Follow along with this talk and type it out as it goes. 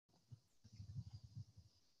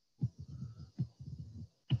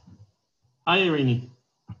Hi, Eirini.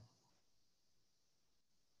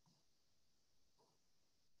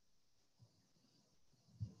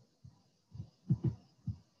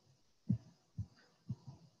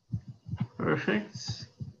 Perfect.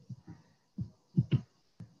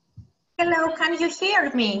 Hello, can you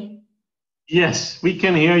hear me? Yes, we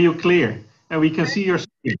can hear you clear, and we can see your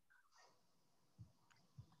screen.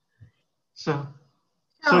 So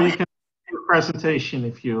you can do a presentation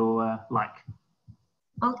if you like.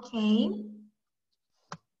 Okay.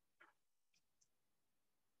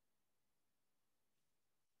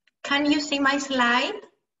 Can you see my slide?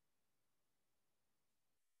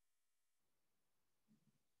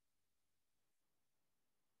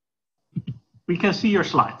 We can see your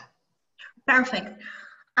slide. Perfect.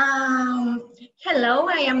 Hello,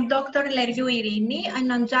 I am Dr. Leriou Eirini, an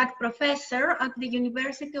adjunct professor at the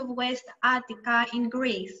University of West Attica in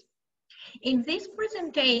Greece. In this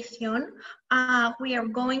presentation, we are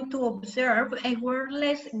going to observe a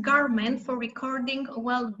wireless garment for recording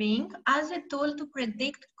well-being as a tool to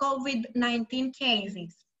predict COVID-19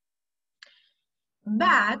 cases.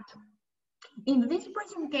 But in this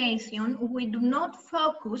presentation, we do not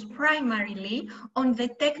focus primarily on the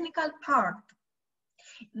technical part.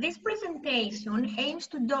 This presentation aims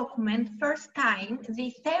to document first time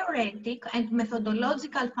the theoretic and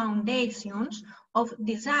methodological foundations of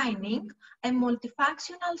designing a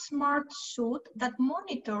multifunctional smart suit that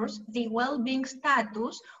monitors the well-being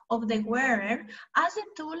status of the wearer as a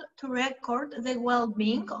tool to record the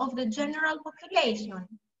well-being of the general population.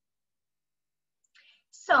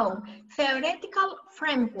 So, theoretical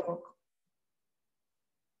framework.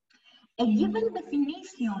 A given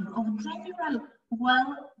definition of general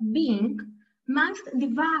well-being must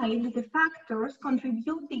divide the factors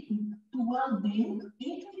contributing to well-being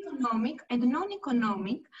into economic and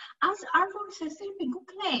non-economic, as Arthur Cecil Pigou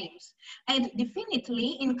claims, and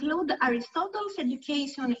definitely include Aristotle's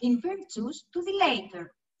education in virtues to the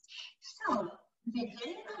later. So, the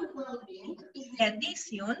general well-being is the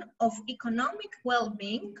addition of economic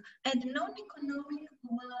well-being and non-economic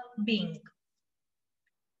well-being.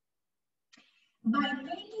 By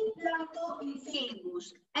taking Plato,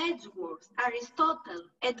 Villalobos, Edgeworth, Aristotle,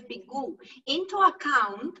 and Pigou into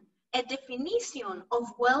account, a definition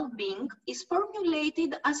of well-being is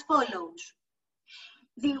formulated as follows.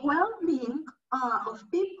 The well-being of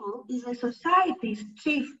people is a society's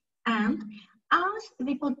chief end, as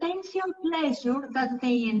the potential pleasure that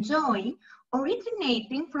they enjoy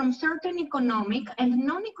originating from certain economic and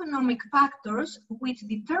non-economic factors which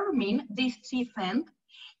determine this chief end,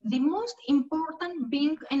 the most important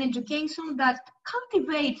being an education that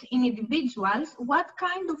cultivates in individuals what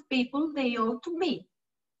kind of people they ought to be.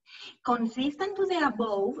 Consistent to the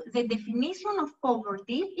above, the definition of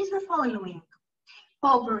poverty is the following.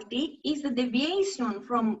 Poverty is the deviation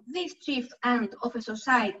from this chief end of a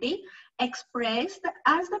society expressed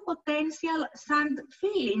as the potential sad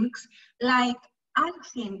feelings like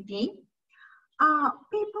anxiety,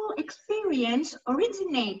 people experience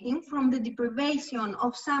originating from the deprivation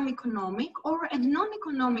of some economic or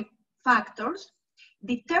non-economic factors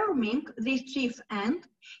determining this chief end,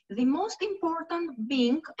 the most important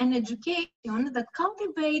being an education that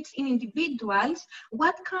cultivates in individuals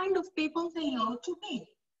what kind of people they ought to be.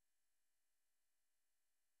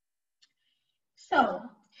 So,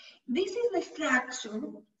 this is the structure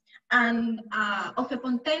and of a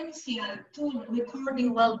potential tool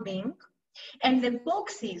recording well-being. And the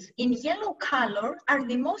boxes in yellow color are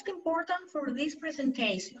the most important for this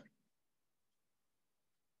presentation.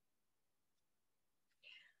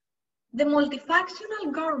 The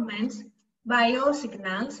multifunctional garments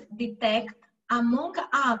biosignals detect, among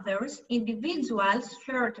others, individuals'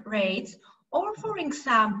 heart rates, or for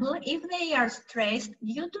example, if they are stressed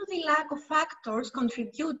due to the lack of factors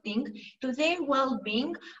contributing to their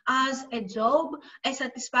well-being as a job, a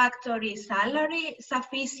satisfactory salary,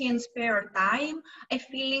 sufficient spare time, a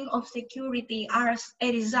feeling of security as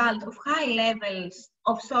a result of high levels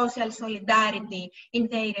of social solidarity in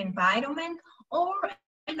their environment, or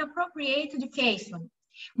an appropriate education.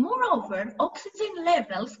 Moreover, oxygen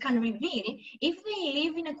levels can reveal if they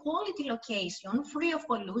live in a quality location free of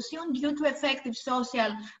pollution due to effective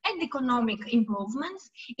social and economic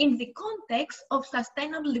improvements in the context of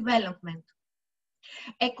sustainable development.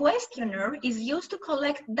 A questionnaire is used to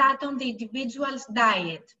collect data on the individual's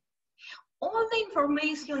diet. All the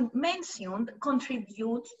information mentioned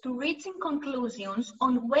contributes to reaching conclusions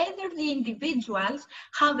on whether the individuals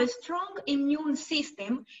have a strong immune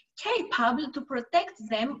system capable to protect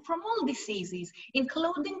them from all diseases,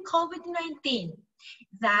 including COVID-19.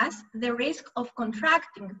 Thus, the risk of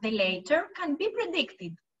contracting the latter can be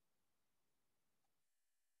predicted.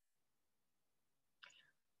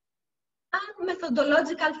 and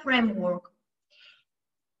methodological framework.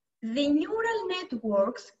 The neural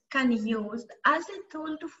networks can be used as a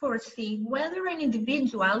tool to foresee whether an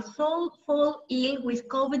individual will fall ill with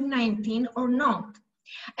COVID-19 or not.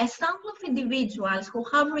 A sample of individuals who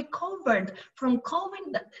have recovered from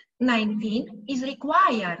COVID-19 is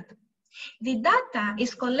required. The data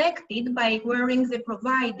is collected by wearing the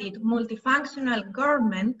provided multifunctional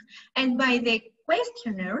garment and by the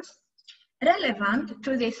questionnaires relevant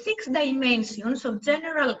to the 6 dimensions of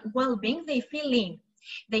general well-being they fill in.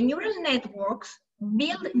 The neural networks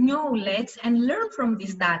build knowledge and learn from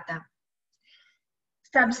this data.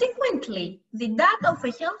 Subsequently, the data of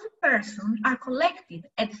a healthy person are collected,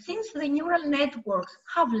 and since the neural networks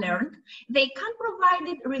have learned, they can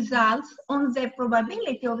provide results on the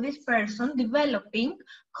probability of this person developing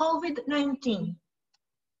COVID-19.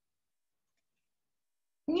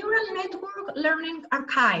 Neural Network Learning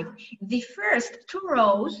Archive. The first 2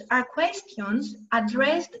 rows are questions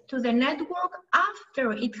addressed to the network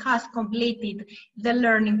after it has completed the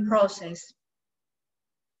learning process.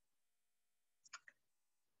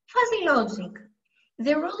 Fuzzy logic.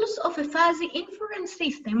 The rules of a fuzzy inference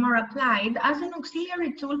system are applied as an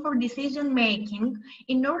auxiliary tool for decision making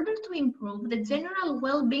in order to improve the general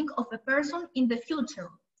well-being of a person in the future.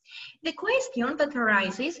 The question that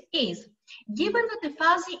arises is, given that the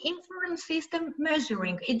fuzzy inference system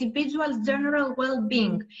measuring individuals' general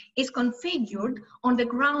well-being is configured on the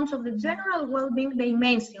grounds of the general well-being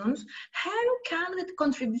dimensions, how can the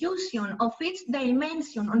contribution of each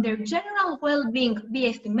dimension on their general well-being be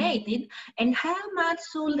estimated, and how much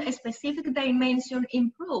should a specific dimension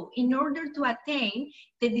improve in order to attain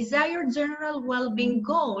the desired general well-being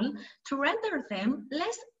goal to render them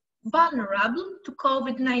less vulnerable to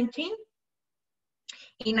COVID-19?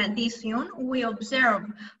 In addition, we observe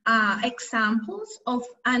examples of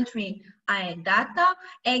entry data,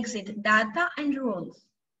 exit data, and rules.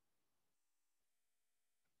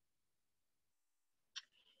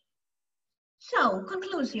 So,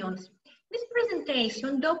 conclusions. This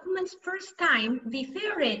presentation documents first time the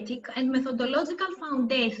theoretic and methodological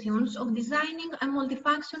foundations of designing a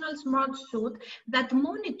multifunctional smart suit that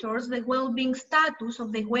monitors the well-being status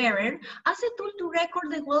of the wearer as a tool to record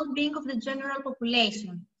the well-being of the general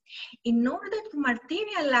population. In order to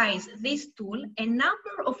materialize this tool, a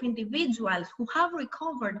number of individuals who have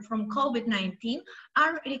recovered from COVID-19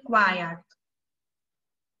 are required.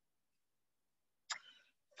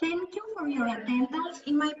 Thank you for your attendance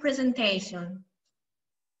in my presentation.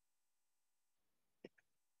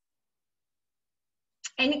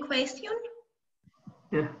 Any question?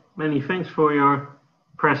 Yeah, many thanks for your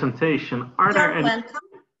presentation. Are there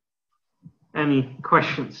any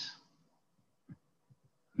questions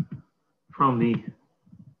from the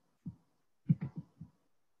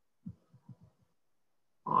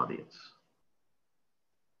audience?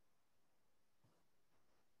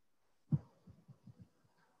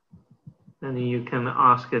 Then you can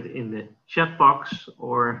ask it in the chat box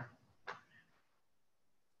or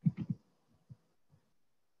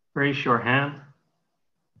raise your hand.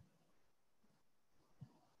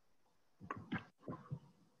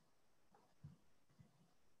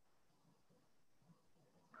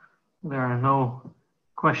 There are no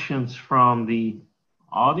questions from the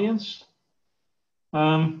audience.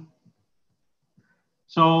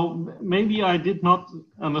 So maybe I did not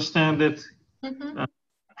understand it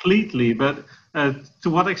completely, but to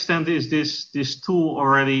what extent is this tool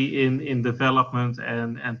already in development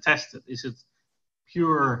and tested? Is it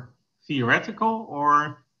pure theoretical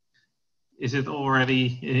or is it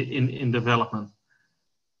already in development?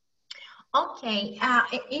 Okay,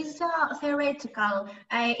 it is theoretical,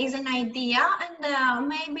 is an idea, and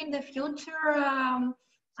maybe in the future,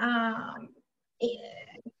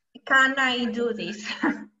 can I do this?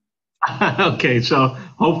 Okay, so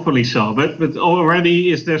hopefully so. But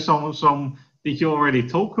already, is there some? Did you already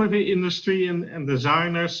talk with the industry and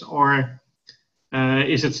designers, or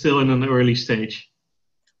is it still in an early stage?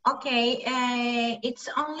 Okay, it's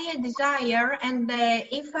only a desire, and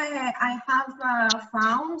if I have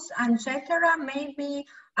funds, etc., maybe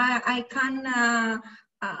I can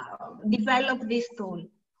develop this tool.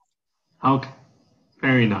 Okay,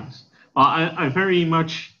 very nice. Well, I very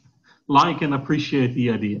much like and appreciate the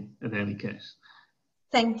idea in any case.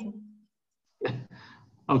 Thank you.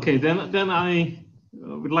 Okay, then I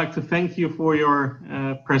would like to thank you for your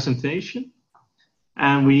presentation.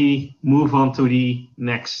 And we move on to the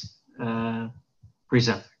next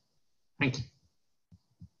presenter. Thank you.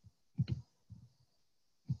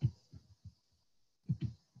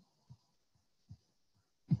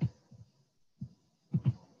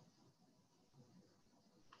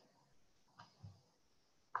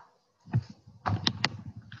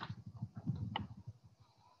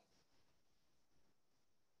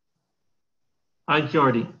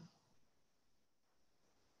 Jordi.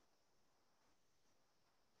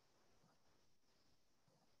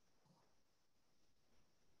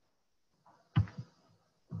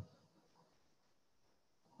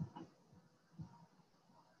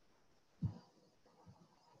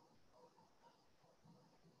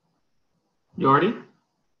 Jordi?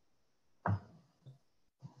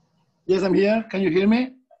 Yes, I'm here. Can you hear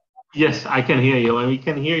me? Yes, I can hear you, and we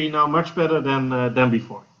can hear you now much better than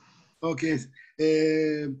before. Okay.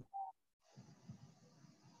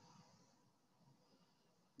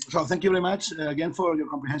 So thank you very much again for your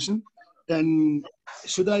comprehension. And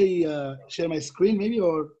should I share my screen maybe,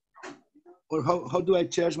 or how do I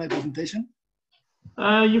change my presentation?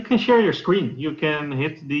 You can share your screen. You can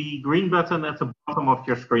hit the green button at the bottom of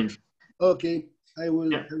your screen. Okay, I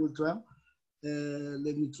will. Yeah. I will try.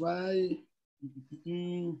 Let me try.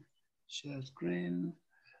 Share screen.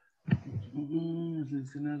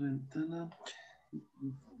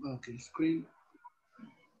 Okay, screen.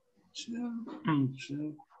 Share.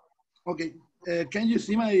 Okay. Can you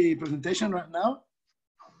see my presentation right now?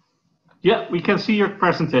 Yeah, we can see your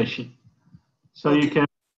presentation. So okay. You can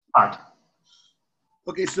start.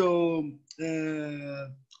 Okay, so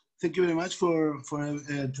thank you very much for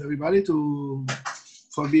to everybody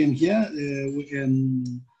for being here.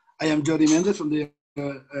 I am Jordi Méndez from the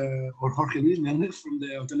or Jorge Méndez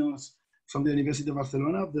from the University of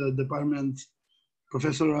Barcelona, the department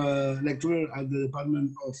professor lecturer at the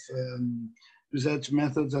Department of Research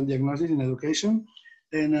Methods and Diagnosis in Education.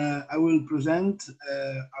 And I will present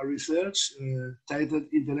our research titled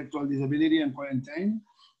Intellectual Disability and Quarantine,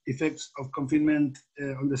 Effects of Confinement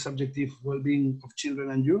on the Subjective Well-Being of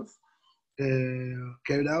Children and Youth,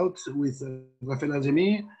 carried out with Rafel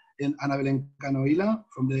Argemí and Belén Cano-Hila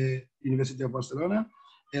from the University of Barcelona,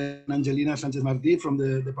 and Angelina Sánchez-Martí from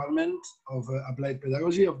the Department of Applied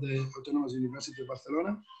Pedagogy of the Autonomous University of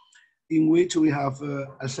Barcelona, in which we have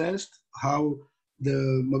assessed how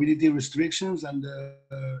the mobility restrictions and the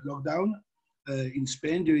lockdown in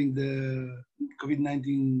Spain during the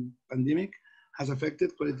COVID-19 pandemic has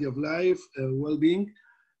affected quality of life, well-being,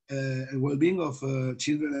 and well-being of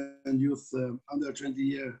children and youth under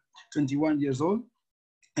 21 years old,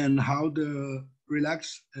 and how the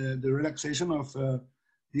relaxation of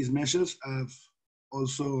these measures have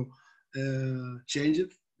also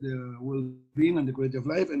changed the well-being and the quality of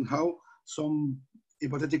life, and how some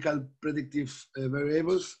hypothetical predictive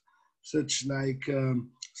variables, such like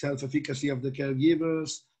self-efficacy of the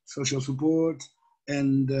caregivers, social support,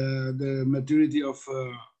 and the maturity of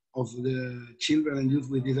the children and youth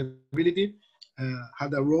with disability,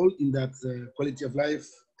 had a role in that quality of life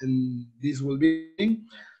and this well-being.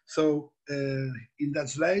 So in that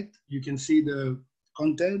slide, you can see the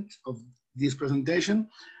content of this presentation.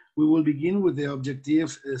 We will begin with the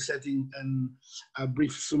objective setting and a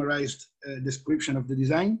brief summarized description of the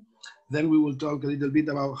design. Then we will talk a little bit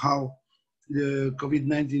about how the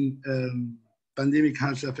COVID-19 pandemic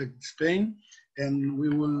has affected Spain. And we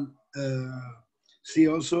will see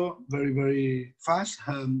also very, very fast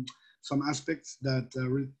some aspects that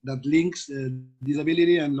that links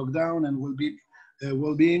disability and lockdown and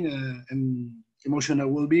well-being and emotional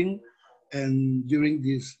well-being, and during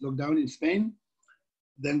this lockdown in Spain.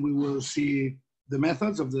 Then we will see the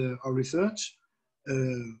methods of our research.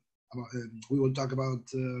 We will talk about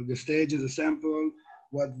the stages, the sample,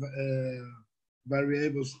 what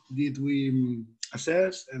variables did we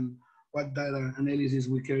assess, and what data analysis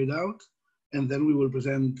we carried out. And then we will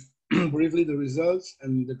present briefly the results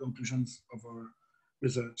and the conclusions of our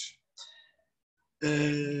research.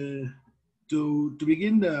 To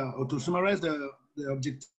begin or to summarize the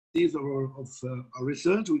objectives of our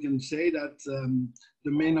research, we can say that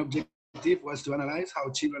the main objective was to analyze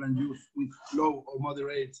how children and youth with low or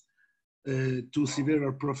moderate to severe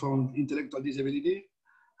or profound intellectual disability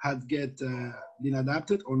had been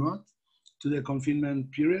adapted or not to the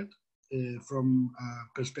confinement period from a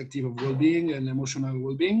perspective of well-being and emotional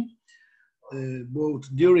well-being, both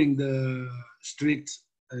during the strict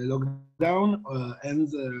lockdown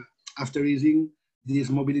and after easing these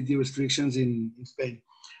mobility restrictions in Spain.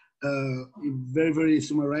 Very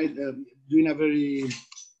summarized, doing a very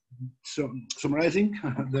summarizing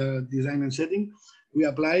the design and setting, we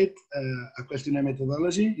applied a questionnaire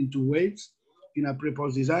methodology in 2 waves in a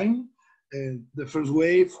pre-post design. The first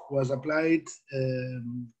wave was applied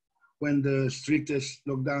when the strictest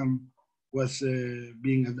lockdown was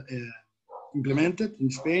being implemented in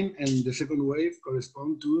Spain, and the second wave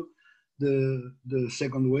corresponds to the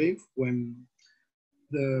second wave when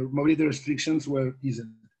the mobility restrictions were eased.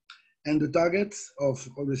 And the target of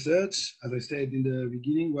our research, as I said in the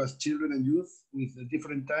beginning, was children and youth with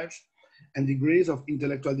different types and degrees of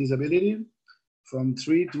intellectual disability from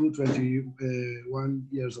 3 to 21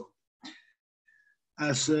 years old.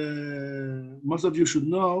 As most of you should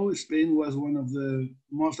know, Spain was one of the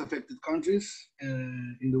most affected countries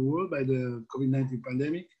in the world by the COVID-19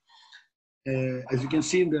 pandemic. As you can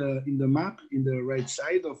see in the map, in the right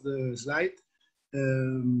side of the slide,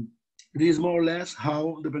 it is more or less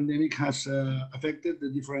how the pandemic has affected the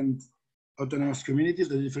different autonomous communities,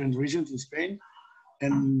 the different regions in Spain.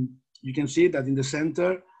 And you can see that in the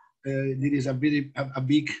center, there is a big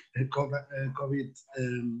COVID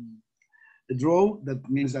draw. That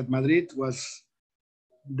means that Madrid was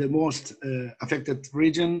the most affected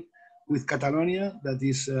region, with Catalonia that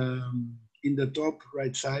is in the top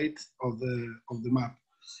right side of the map.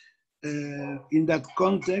 In that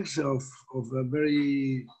context of a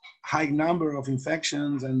very high number of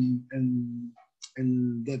infections and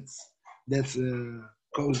deaths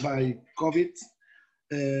caused by COVID,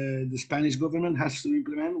 the Spanish government has to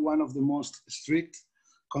implement one of the most strict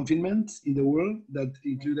confinements in the world that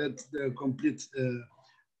included the complete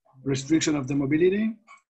restriction of the mobility,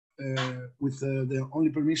 with the only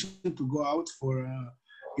permission to go out for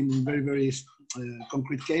in very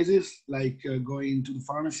concrete cases, like going to the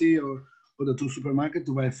pharmacy or to supermarket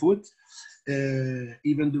to buy food.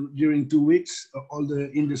 Even during 2 weeks, all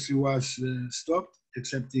the industry was stopped,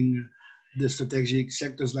 excepting the strategic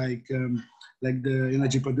sectors like the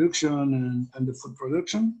energy production and the food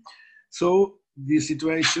production. So this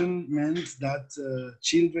situation meant that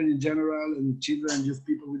children in general and children and youth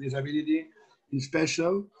people with disability in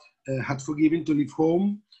special had forgiven to leave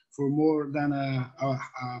home for more than a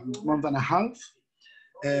month and a half,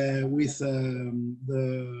 with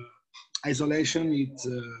the isolation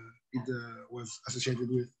it was associated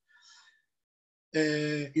with.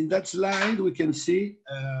 In that slide, we can see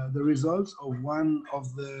the results of one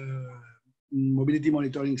of the mobility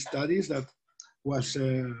monitoring studies that was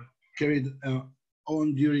carried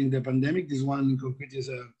on during the pandemic. This one in concrete is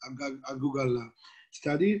a Google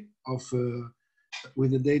study of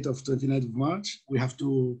with the date of 29th of March. We have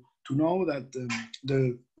to know that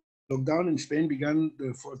the lockdown in Spain began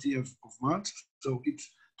the 14th of March, so it's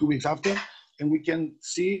 2 weeks after, and we can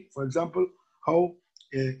see, for example, how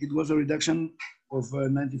it was a reduction of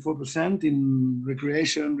 94% in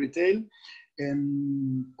recreation retail,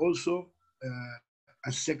 and also a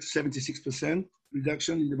 76%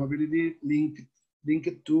 reduction in the mobility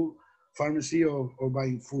linked to pharmacy or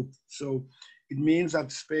buying food. So it means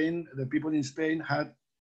that Spain, the people in Spain had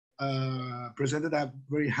presented a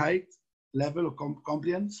very high level of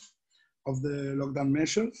compliance of the lockdown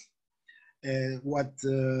measures, what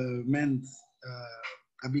meant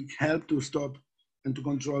a big help to stop and to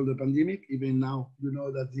control the pandemic. Even now, you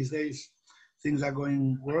know that these days things are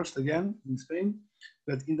going worse again in Spain,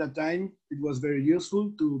 but in that time it was very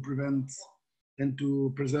useful to prevent and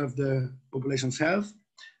to preserve the population's health.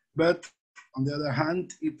 But on the other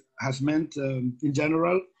hand, it has meant in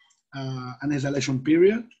general an isolation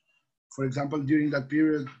period. For example, during that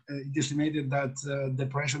period, it estimated that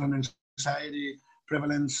depression and anxiety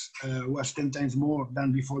prevalence was 10 times more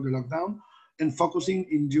than before the lockdown. And focusing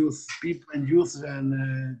in youth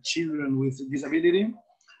and children with disability,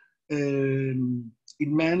 it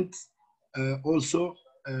meant also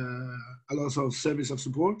a lot of service of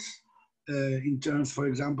support in terms, for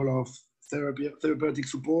example, of therapeutic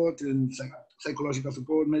support and psychological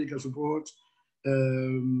support, medical support,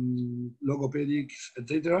 logopedics,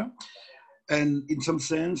 etc. And in some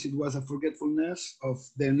sense, it was a forgetfulness of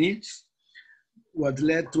their needs, what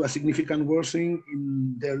led to a significant worsening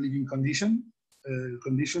in their living conditions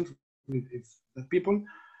with the people,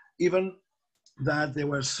 even that there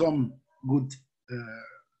were some good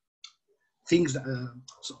things,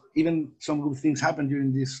 so even some good things happened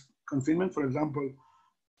during this confinement. For example,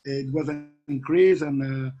 it was an increase in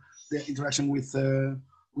the interaction with the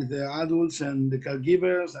adults and the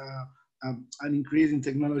caregivers, an increase in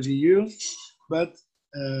technology use, but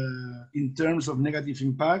in terms of negative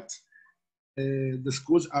impact, the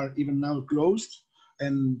schools are even now closed,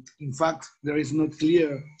 and in fact there is not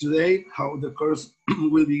clear today how the course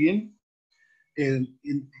will begin, and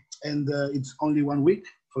it's only 1 week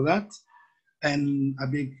for that, and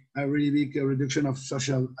a really big reduction of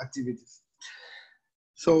social activities.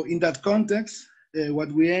 So in that context,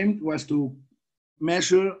 what we aimed was to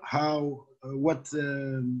measure how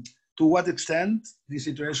to what extent this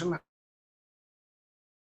situation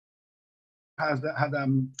has had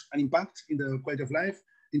an impact in the quality of life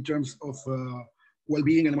in terms of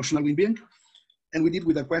well-being and emotional well-being. And we did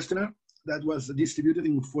with a questionnaire that was distributed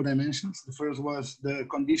in 4 dimensions. The first was the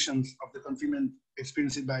conditions of the confinement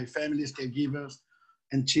experienced by families, caregivers,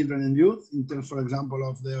 and children and youth in terms, for example,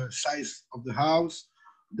 of the size of the house,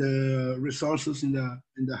 the resources in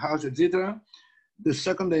the house, etc. The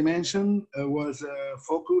second dimension was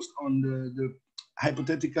focused on the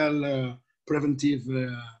hypothetical preventive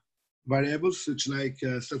variables, such like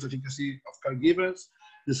self-efficacy of caregivers,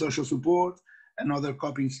 the social support, and other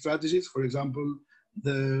coping strategies. For example,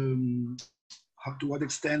 to what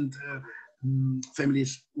extent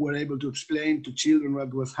families were able to explain to children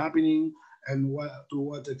what was happening, and to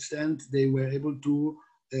what extent they were able to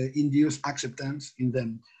induce acceptance in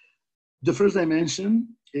them. The first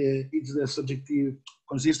dimension is the subjective,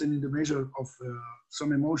 consistent in the measure of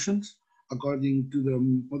some emotions, according to the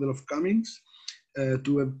model of Cummings,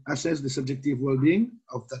 to assess the subjective well-being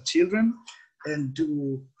of the children, and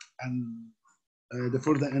the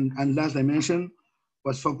fourth and last dimension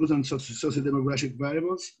was focused on socio-demographic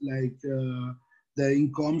variables like the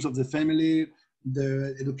incomes of the family,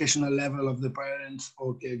 the educational level of the parents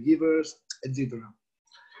or caregivers, etc.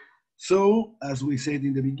 So, as we said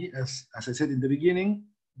in the as I said in the beginning,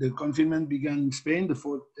 the confinement began in Spain the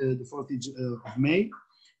 4th of May.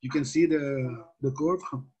 You can see the curve,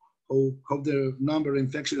 how the number of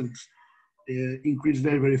infections increased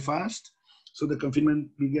very, very fast. So the confinement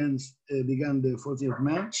began the 14th of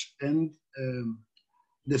March, and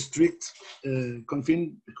the strict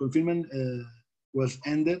confinement was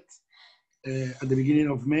ended at the beginning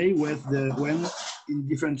of May, when in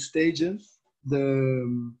different stages the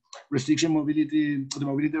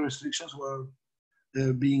mobility restrictions were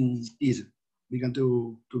being eased, began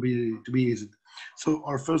to be eased. So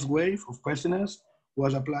our first wave of questionnaires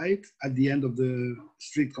was applied at the end of the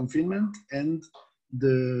strict confinement, and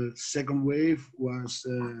the second wave was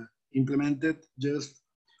implemented just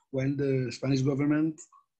when the Spanish government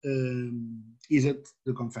eased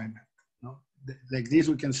the confinement. No? Like this,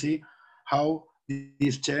 we can see how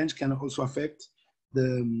this change can also affect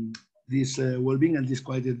this well-being and this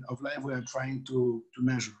quality of life we are trying to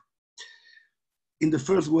measure. In the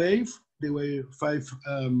first wave, there were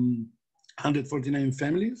 549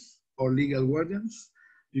 families or legal guardians.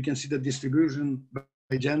 You can see the distribution by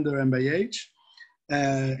gender and by age,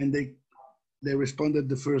 and they responded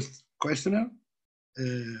the first questionnaire.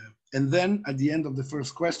 And then at the end of the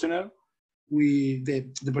first questionnaire,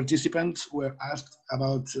 the participants were asked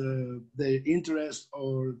about their interest,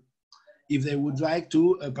 or if they would like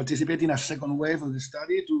to participate in a second wave of the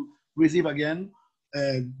study, to receive again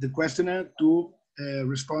the questionnaire to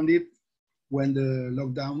respond it when the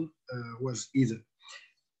lockdown was eased.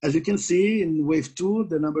 As you can see, in wave 2,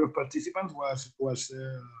 the number of participants was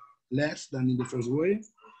less than in the first wave,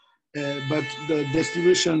 but the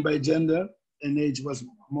distribution by gender and age was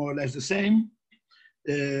more or less the same,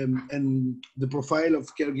 and the profile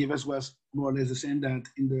of caregivers was more or less the same that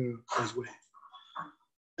in the first wave.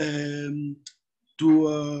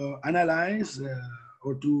 To analyze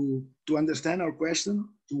or to understand our question,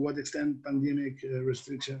 to what extent pandemic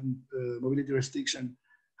mobility restriction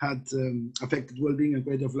had affected well-being and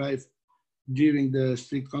quality of life during the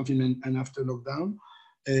strict confinement and after lockdown,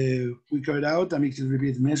 we carried out a mixed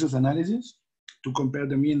repeat measures analysis to compare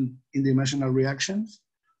the mean in the emotional reactions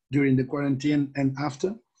during the quarantine and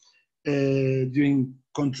after, during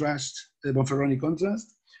Bonferroni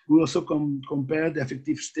contrast. We also compared the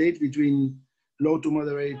affective state between low to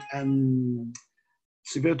moderate and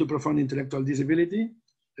severe to profound intellectual disability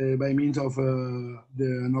by means of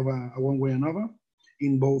the ANOVA, a one-way ANOVA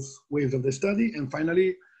in both waves of the study, and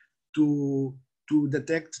finally to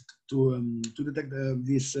detect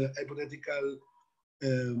these hypothetical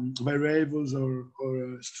variables or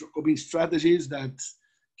coping strategies that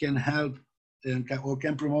can help or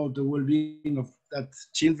can promote the well-being of that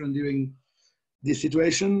children during this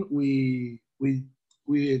situation. We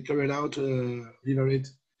carried out varied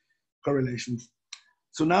correlations.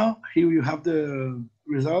 So now here you have the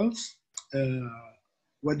results.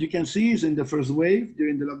 What you can see is in the first wave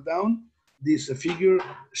during the lockdown, this figure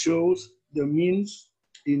shows the means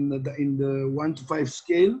in the 1 to 5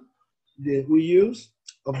 scale that we use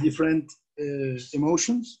of different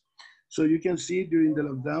emotions. So you can see during the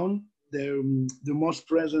lockdown, the most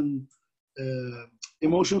present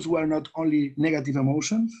emotions were not only negative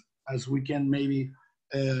emotions, as we can maybe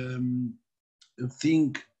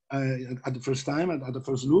think at the first time, at the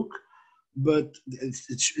first look, but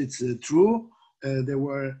it's true. There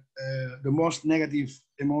were the most negative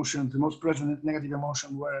emotions, the most present negative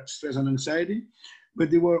emotion were stress and anxiety,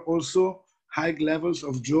 but there were also high levels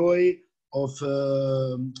of joy, of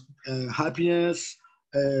happiness,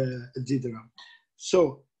 etc.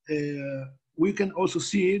 So we can also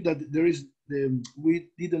see that we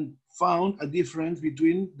didn't found a difference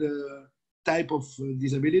between the type of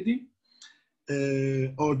disability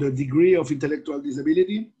or the degree of intellectual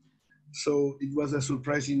disability. So it was a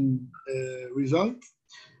surprising result.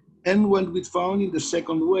 And what we found in the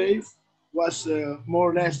second wave was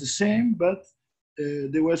more or less the same, but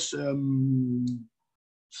there was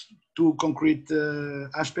two concrete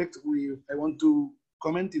aspects I want to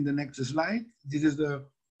comment in the next slide. This is the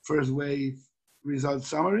first wave result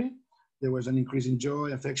summary. There was an increase in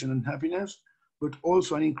joy, affection, and happiness, but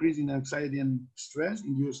also an increase in anxiety and stress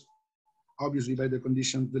induced obviously by the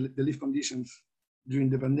conditions, the life conditions during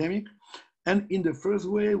the pandemic. And in the first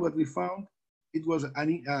wave, what we found, it was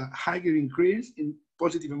a higher increase in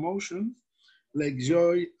positive emotions like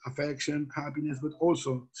joy, affection, happiness, but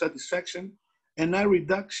also satisfaction, and a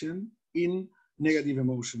reduction in negative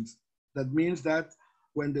emotions. That means that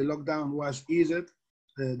when the lockdown was eased,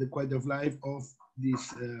 the quality of life of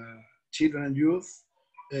these children and youth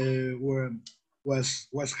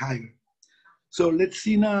was higher. So let's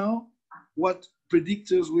see now what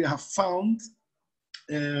predictors we have found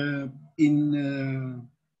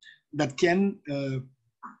that can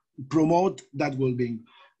promote that well-being.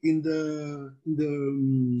 In the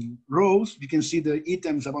rows, you can see the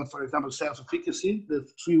items about, for example, self-efficacy. The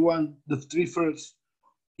three first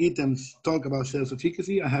items talk about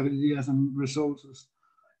self-efficacy. I have ideas and resources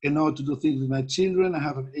and how to do things with my children.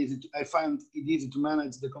 I find it easy to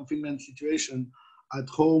manage the confinement situation at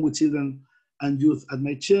home with children and youth at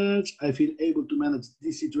my church. I feel able to manage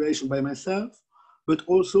this situation by myself, but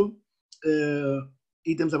also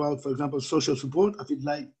items about, for example, social support. I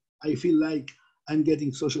feel like I'm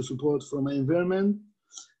getting social support from my environment.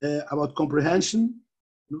 About comprehension,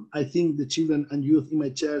 I think the children and youth in my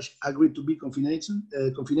church agreed to be confinated.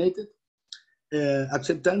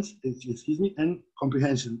 Acceptance, excuse me, and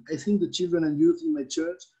comprehension. I think the children and youth in my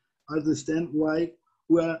church understand why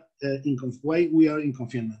we are in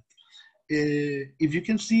confinement. If you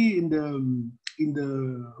can see in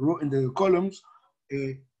the columns,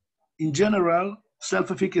 in general,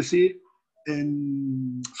 self-efficacy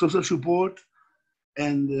and social support,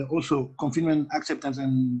 and also confinement acceptance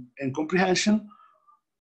and comprehension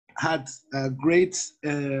had a great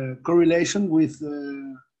correlation with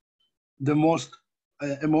the most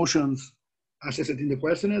emotions assessed in the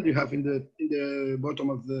questionnaire you have in the bottom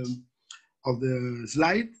of the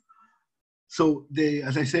slide. So they,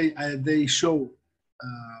 as I say, they show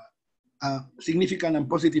a significant and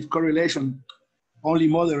positive correlation, only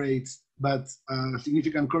moderate, but a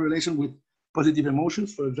significant correlation with positive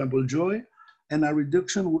emotions, for example, joy, and a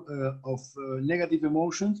reduction of negative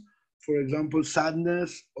emotions, for example,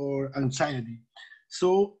 sadness or anxiety.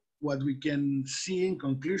 So what we can see in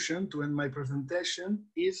conclusion to end my presentation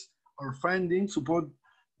is our findings support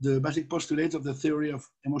the basic postulates of the theory of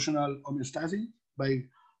emotional homeostasis by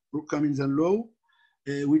Cummings and Lowe,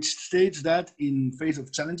 which states that in face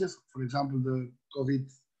of challenges, for example, the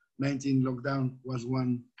COVID-19 lockdown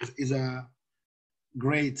is a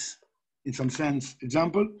great, in some sense,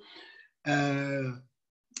 example.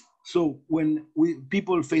 So when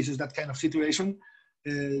people faces that kind of situation,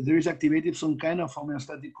 there is activated some kind of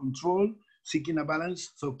homeostatic control, seeking a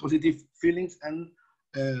balance, so positive feelings and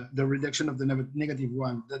the reduction of the negative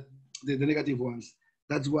one, the negative ones.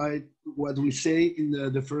 That's why what we say in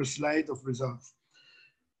the first slide of results.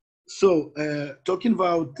 So talking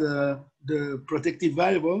about the protective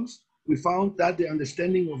variables, we found that the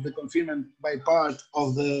understanding of the confinement by part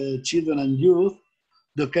of the children and youth,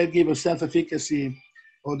 the caregiver self-efficacy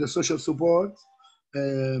or the social support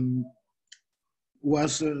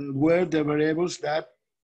were the variables that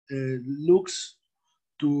looks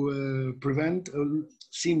to prevent, or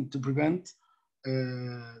seem to prevent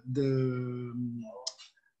the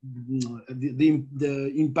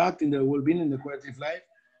impact in the well-being and the quality of life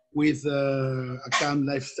with a calm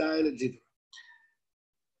lifestyle, etc.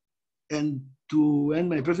 And to end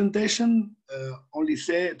my presentation, only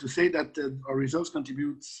to say that our results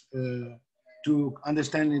contribute to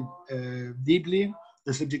understanding deeply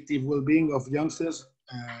the subjective well-being of youngsters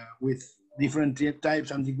with different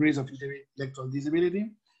types and degrees of intellectual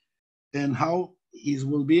disability, and how his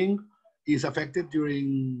well-being is affected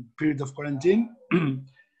during period of quarantine,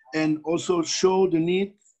 and also show the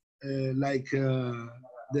need, like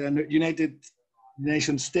the United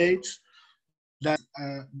Nations states, that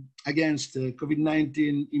against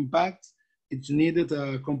COVID-19 impact, it's needed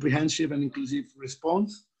a comprehensive and inclusive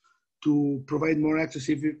response to provide more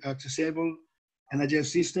accessible and agile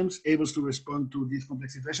systems able to respond to this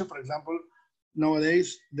complex situation. For example,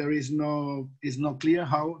 nowadays there is it's not clear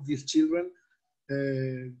how these children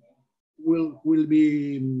could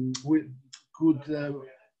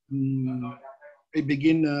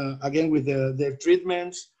begin again with their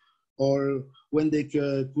treatments, or when they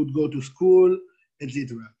could go to school,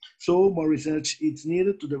 etc. So more research is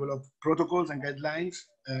needed to develop protocols and guidelines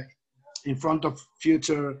in front of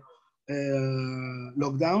future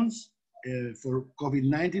lockdowns for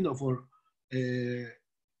COVID-19 or for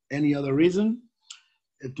any other reason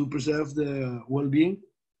to preserve the well-being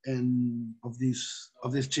and of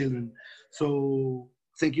these children. So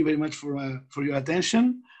thank you very much for your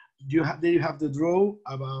attention. There you have the draw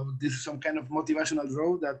about this is some kind of motivational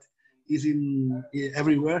draw that is in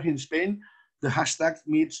everywhere in Spain. The hashtag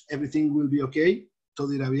means everything will be okay,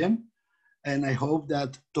 todo irá bien. And I hope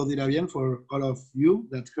that todo irá bien for all of you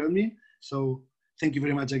that heard me. So thank you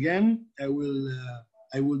very much again. I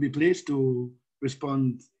will be pleased to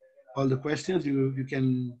respond all the questions you can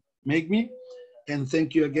make me. And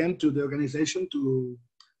thank you again to the organization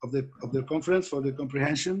of the conference for the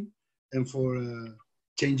comprehension and for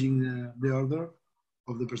changing the order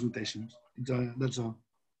of the presentations. That's all.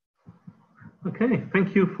 Okay,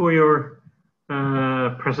 thank you for your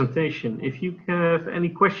presentation. If you have any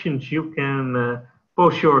questions, you can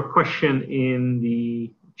post your question in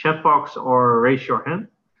the chat box or raise your hand.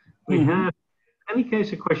 We have, in any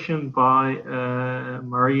case, a question by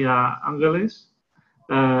Maria Angelis,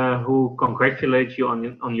 who congratulates you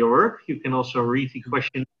on your work. You can also read the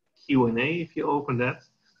question Q&A if you open that.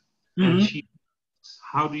 And she asks,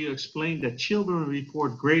 how do you explain that children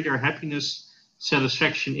report greater happiness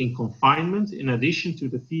satisfaction in confinement in addition to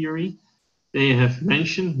the theory they have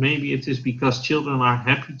mentioned? Maybe it is because children are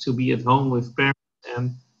happy to be at home with parents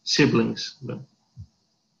and siblings.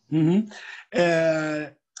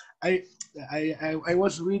 I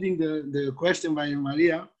was reading the question by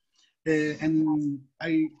Maria, and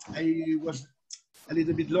I was a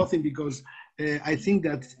little bit laughing because I think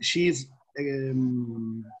that she's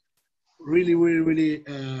really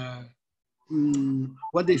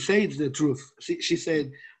what they say is the truth. She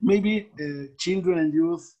said maybe children and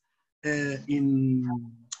youth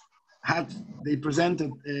they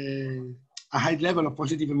presented a high level of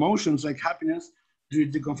positive emotions like happiness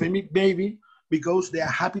during the confinement, maybe because they are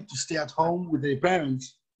happy to stay at home with their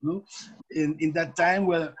parents. You know? In that time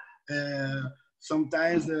where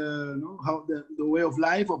sometimes how the way of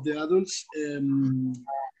life of the adults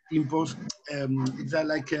impose it's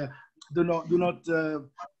like do not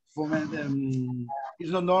foment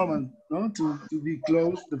it's not normal, no, to be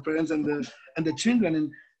close, the parents and the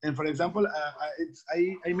children. And for example,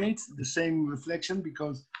 I made the same reflection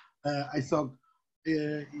because I thought,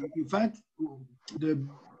 in fact, the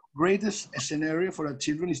greatest scenario for our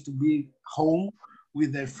children is to be home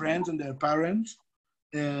with their friends and their parents,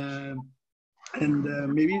 and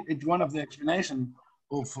maybe it's one of the explanations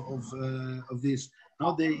of this.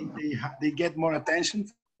 No, they get more attention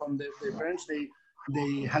from their parents.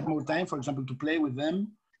 They had more time, for example, to play with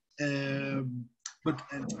them.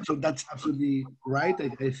 So that's absolutely right.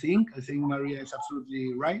 I think Maria is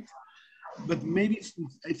absolutely right. But maybe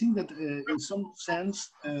I think that in some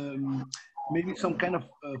sense, maybe some kind of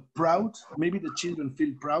proud. Maybe the children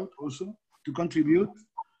feel proud also to contribute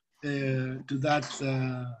to that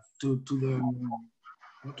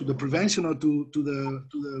to the prevention or to the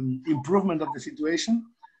improvement of the situation.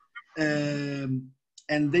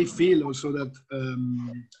 And they feel also that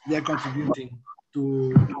they are contributing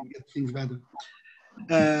to get things better.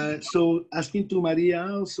 So asking to Maria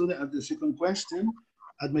also the second question,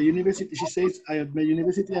 at my university, she says, at my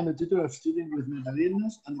university, I'm a tutor of students with mental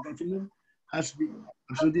illness, and the confinement has been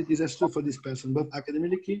absolutely disastrous for this person, both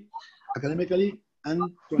academically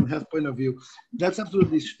and from health point of view. That's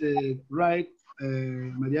absolutely right,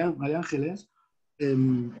 Maria Angeles.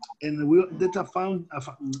 And that's a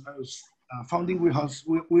founding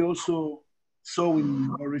we also saw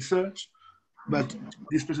in our research, but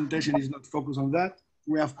this presentation is not focused on that.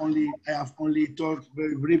 I have only talked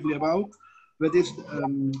very briefly about, but it's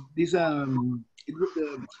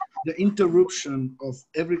the interruption of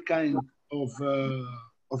every kind of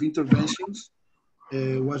interventions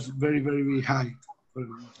was very high.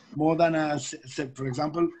 More than for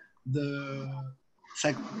example, the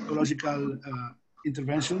psychological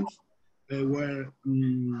interventions were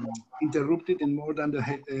interrupted in more than the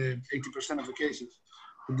 80% of the cases.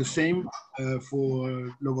 The same for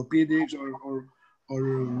logopedics or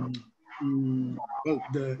well,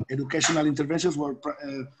 the educational interventions were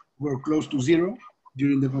close to zero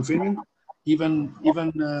during the confinement. Even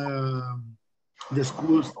the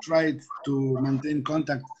schools tried to maintain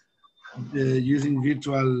contact using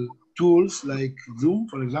virtual tools like Zoom,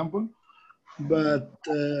 for example. But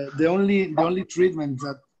the only treatment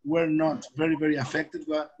that were not very affected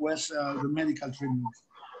was the medical treatment.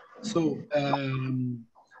 So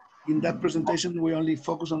in that presentation, we only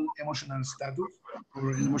focus on emotional status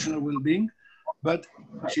or emotional well-being, but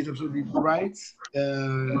she's absolutely right.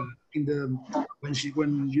 When she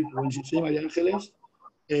say Maria Angeles,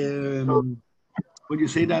 when you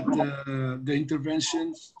say that the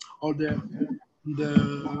interventions or the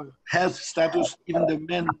health status, even the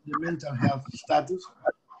mental health status,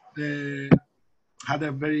 had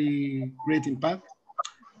a very great impact.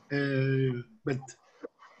 But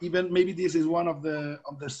even maybe this is one of the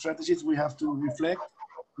strategies we have to reflect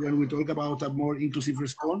when we talk about a more inclusive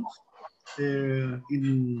response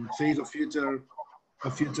in face of future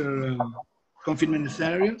confinement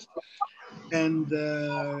scenarios. And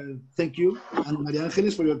thank you, and Maria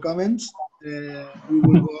Angeles, for your comments. We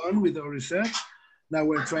will go on with our research. Now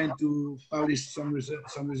we're trying to publish some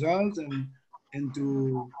results and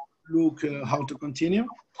to look how to continue.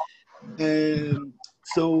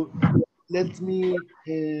 So let me,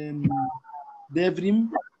 Devrim,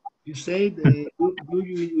 you said, do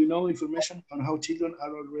you know information on how children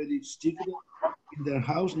are already restricted in their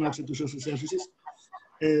house, not access to social services?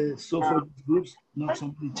 So for groups, not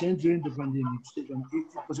something changed during the pandemic. Second, is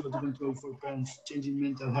it possible to control for parents changing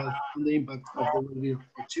mental health and the impact of the well-being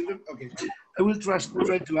of children? Okay, I will try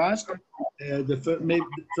to ask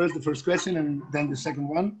the first question and then the second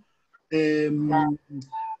one.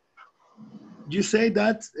 You say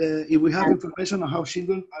that if we have information on how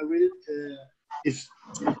children are really is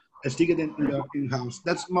restricted in house,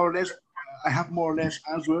 that's more or less. I have more or less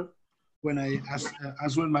answered when I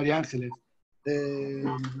answered Maria Angeles.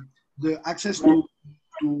 The access to,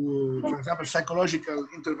 for example, psychological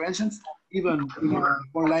interventions, even in an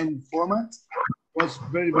online format, was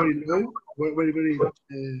very, very low, very,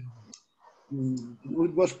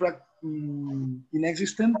 it was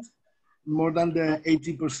inexistent. More than the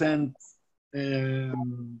 80%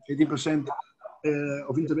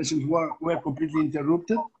 of interventions were completely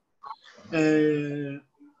interrupted.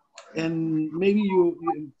 And maybe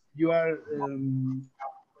you are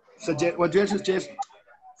what you suggest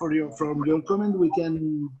from your comment, we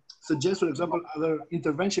can suggest, for example, other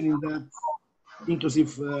intervention in that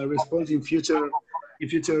inclusive response in future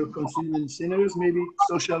confinement scenarios. Maybe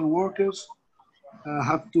social workers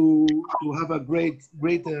have to have a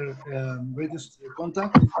greater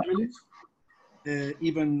contact with families,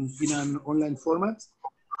 even in an online format.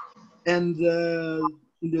 And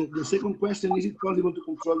the second question: is it possible to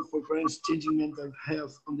control for parents changing mental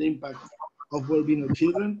health on the impact of well-being of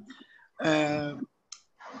children?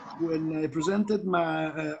 When I presented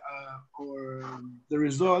the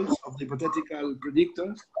results of the hypothetical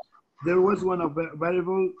predictors, there was one of the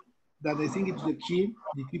variable that I think it's the key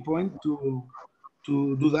point to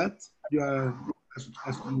do that you are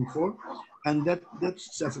asking for, and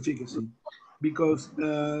that's self-efficacy, because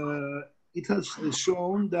it has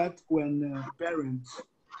shown that when parents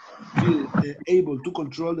feel able to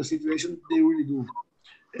control the situation, they really do.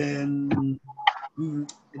 And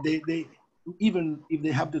they even if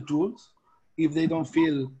they have the tools, if they don't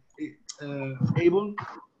feel able,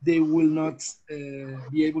 they will not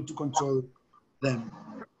be able to control them.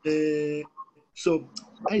 So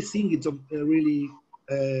I think it's really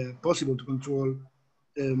possible to control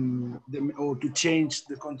them, or to change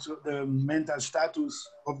the mental status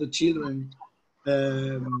of the children,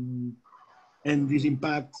 and this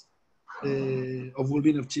impact of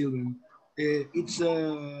well-being of children. It's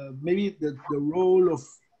maybe the role of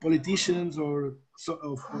politicians or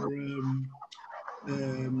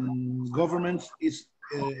governments is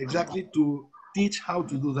exactly to teach how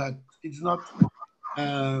to do that. It's not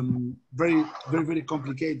very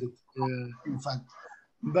complicated, in fact.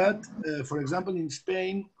 But for example, in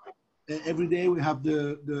Spain, every day we have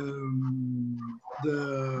the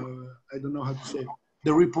I don't know how to say,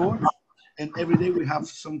 the reports. And every day we have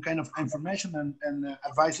some kind of information and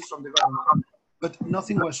advices from the government. But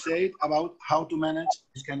nothing was said about how to manage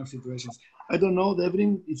these kind of situations. I don't know,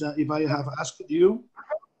 Devrim, if I have asked you,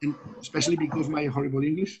 and especially because my horrible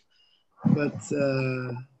English, but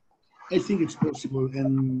I think it's possible,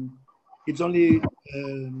 and it's only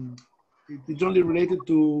related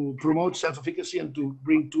to promote self-efficacy and to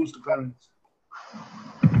bring tools to parents.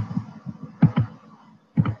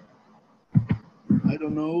 I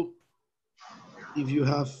don't know if you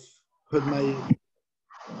have heard my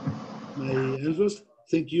answers.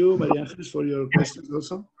 Thank you, Maria Angeles, for your questions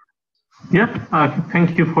also. Yep,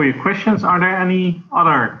 thank you for your questions. Are there any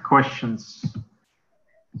other questions?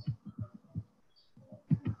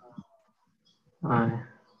 I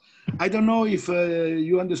don't know if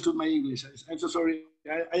you understood my English. I'm so sorry.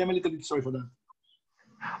 I am a little bit sorry for that.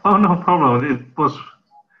 Oh, no problem. It was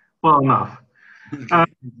well enough. Okay.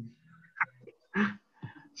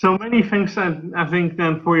 So many thanks, I think,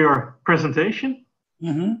 then for your presentation.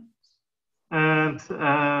 Mm-hmm.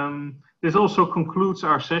 And this also concludes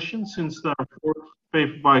our session, since the report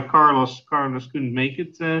paper by Carlos couldn't make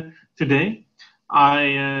it today.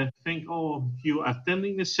 I thank all of you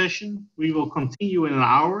attending this session. We will continue in an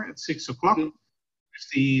hour at 6 o'clock with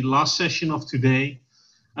the last session of today.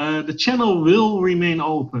 The channel will remain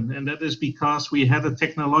open, and that is because we had a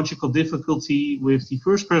technological difficulty with the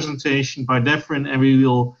first presentation by Devrim, and we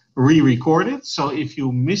will re-record it. So if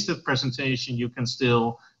you missed that presentation, you can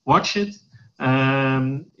still watch it.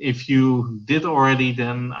 If you did already,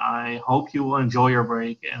 then I hope you will enjoy your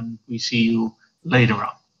break, and we see you later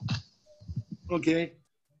on. Okay.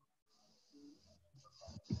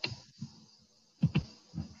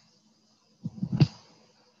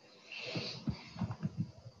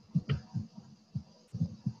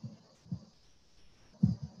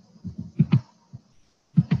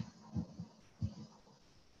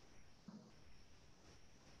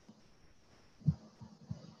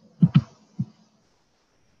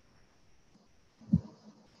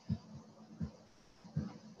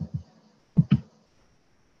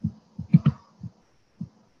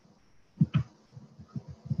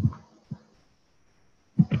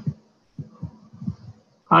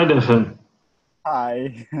 Hi, Devrim.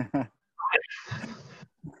 Hi.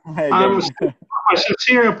 Hi My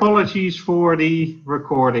sincere apologies for the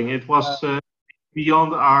recording. It was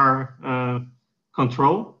beyond our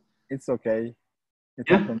control. It's okay. It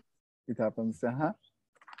Yeah. happens. It happens.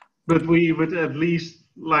 But we would at least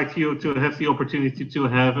like you to have the opportunity to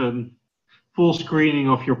have a full screening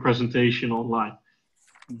of your presentation online.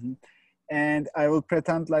 Mm-hmm. And I will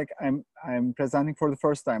pretend like I'm presenting for the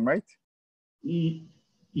first time, right?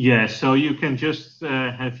 Yes. So you can just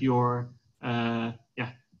have your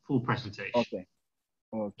full presentation. Okay.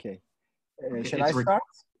 Okay. Okay, Shall I start?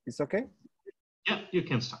 It's okay? Yeah, you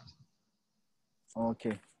can start.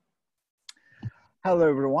 Okay. Hello,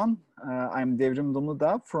 everyone. I'm Devrim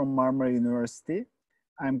Dumludag from Marmara University.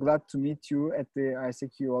 I'm glad to meet you at the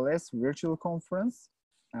ICQLS virtual conference.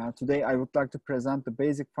 Today, I would like to present the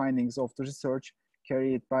basic findings of the research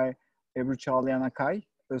carried by Ebru, Akay,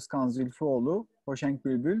 Ozkan, Zulfuoglu, Hoseng,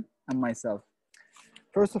 Bulbul, and myself.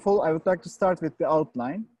 First of all, I would like to start with the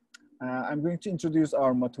outline. I'm going to introduce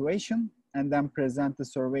our motivation and then present the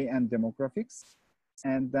survey and demographics.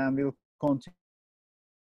 And then we'll continue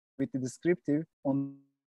with the descriptive on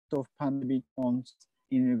of pandemic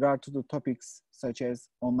in regard to the topics such as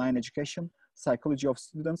online education, psychology of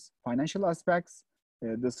students, financial aspects,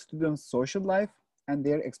 the students' social life, and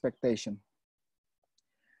their expectation.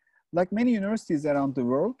 Like many universities around the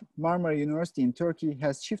world, Marmara University in Turkey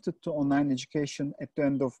has shifted to online education at the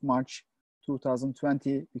end of March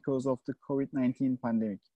 2020 because of the COVID-19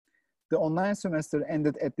 pandemic. The online semester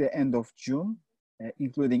ended at the end of June,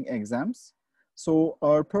 including exams. So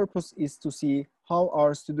our purpose is to see how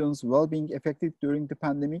our students' well-being affected during the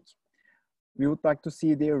pandemic. We would like to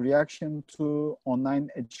see their reaction to online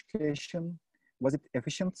education. Was it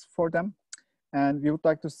efficient for them? And we would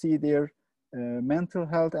like to see their mental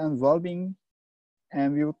health and well-being.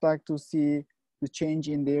 And we would like to see the change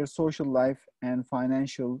in their social life and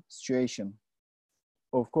financial situation.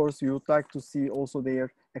 Of course, we would like to see also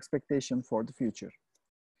their expectation for the future.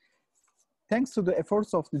 Thanks to the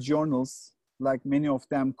efforts of the journals, like many of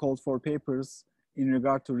them called for papers in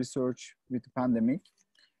regard to research with the pandemic,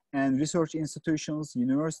 and research institutions,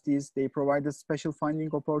 universities, they provided special finding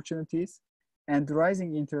opportunities, and the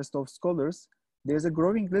rising interest of scholars, there's a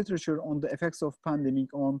growing literature on the effects of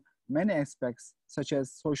pandemic on many aspects, such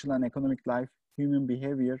as social and economic life, human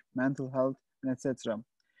behavior, mental health, and etc.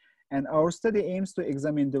 And our study aims to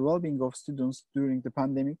examine the well-being of students during the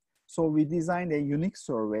pandemic. So we designed a unique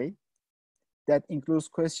survey that includes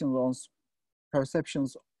questions on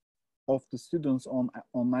perceptions of the students on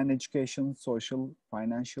online education, social,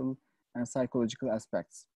 financial, and psychological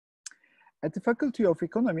aspects. At the Faculty of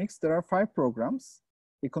Economics, there are 5 programs: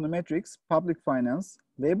 Econometrics, Public Finance,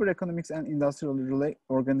 Labor Economics and Industrial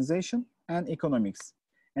Organization, and Economics.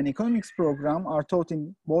 And Economics program are taught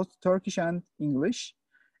in both Turkish and English.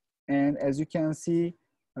 And as you can see,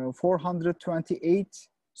 428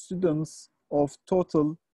 students of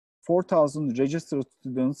total 4,000 registered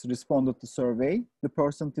students responded to the survey. The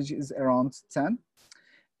percentage is around 10.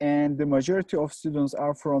 And the majority of students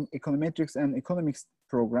are from econometrics and economics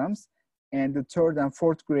programs. And the 3rd and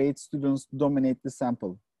 4th grade students dominate the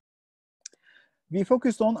sample. We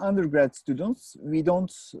focused on undergrad students. We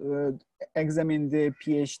don't examine the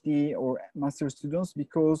PhD or master students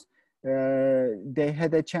because they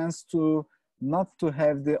had a chance to not to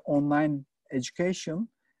have the online education.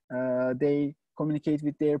 They communicate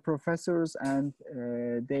with their professors, and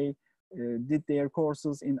they did their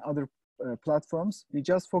courses in other platforms. We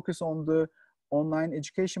just focus on the online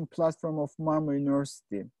education platform of Marmara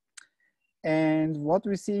University. And what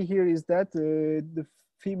we see here is that the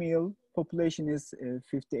female population is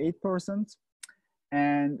 58%.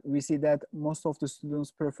 And we see that most of the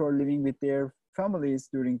students prefer living with their families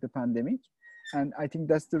during the pandemic. And I think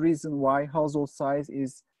that's the reason why household size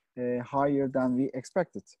is higher than we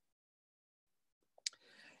expected.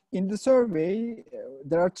 In the survey,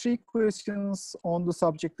 there are 3 questions on the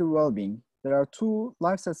subjective well-being. There are 2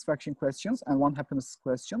 life satisfaction questions and 1 happiness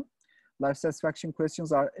question. Life satisfaction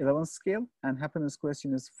questions are 11 scale and happiness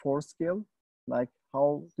question is 4 scale. Like,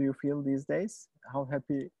 how do you feel these days? How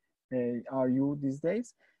happy are you these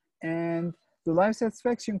days? And the life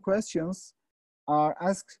satisfaction questions are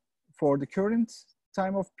asked for the current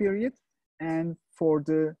time of period and for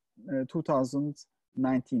the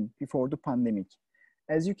 2019, before the pandemic.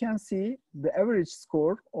 As you can see, the average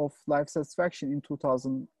score of life satisfaction in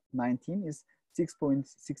 2019 is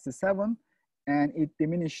 6.67, and it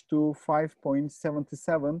diminished to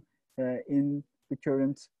 5.77 in the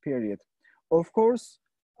current period. Of course,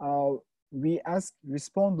 we asked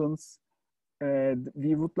respondents,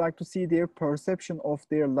 we would like to see their perception of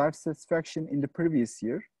their life satisfaction in the previous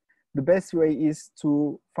year. The best way is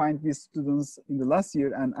to find these students in the last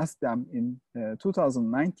year and ask them in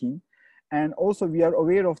 2019. And also we are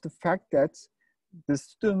aware of the fact that the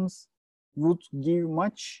students would give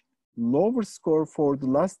much lower score for the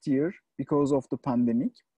last year because of the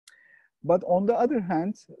pandemic. But on the other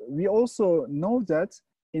hand, we also know that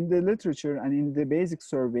in the literature and in the basic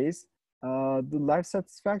surveys, the life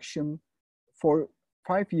satisfaction for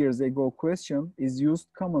 5 years ago question is used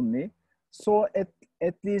commonly. So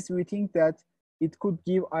at least we think that it could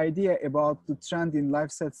give idea about the trend in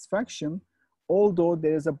life satisfaction, although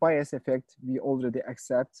there is a bias effect we already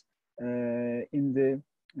accept in the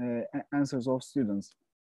answers of students.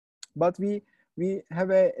 But we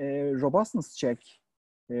have a robustness check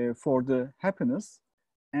for the happiness.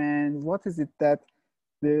 And what is it that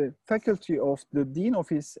the faculty of the Dean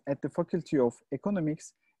Office at the Faculty of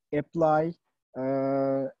Economics apply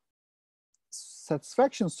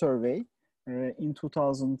satisfaction survey in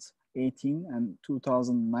 2018 and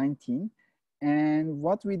 2019. And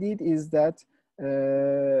what we did is that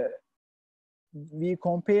we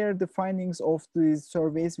compare the findings of these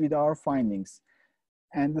surveys with our findings.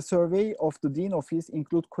 And the survey of the Dean Office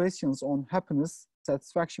include questions on happiness,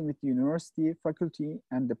 satisfaction with the university, faculty,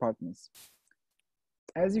 and departments.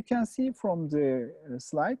 As you can see from the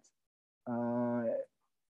slide,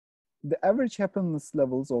 the average happiness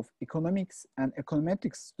levels of economics and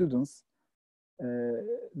econometrics students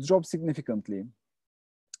drop significantly.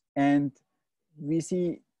 And we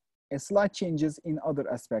see a slight changes in other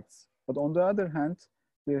aspects. But on the other hand,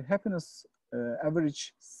 the happiness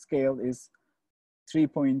average scale is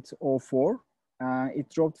 3.04. It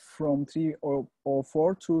dropped from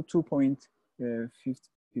 3.04 to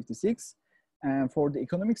 2.56. And for the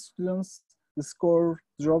economic students, the score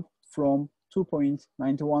dropped from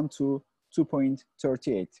 2.91 to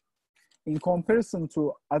 2.38. In comparison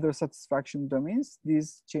to other satisfaction domains,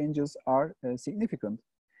 these changes are significant.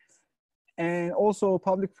 And also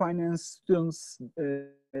public finance students'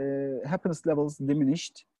 happiness levels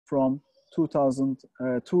diminished from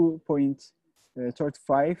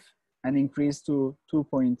 2.35 and increased to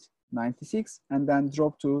 2.96 and then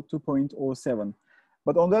dropped to 2.07.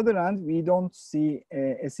 But on the other hand, we don't see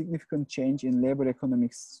a significant change in labor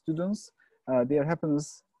economics students. Their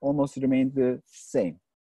happiness almost remained the same.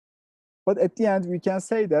 But at the end, we can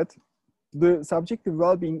say that the subjective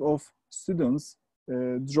well-being of students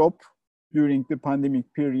dropped during the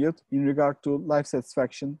pandemic period in regard to life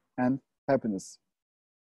satisfaction and happiness.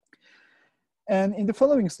 And in the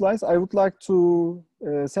following slides, I would like to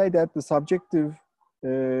say that the subjective,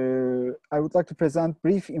 I would like to present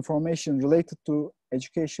brief information related to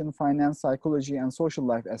education, finance, psychology, and social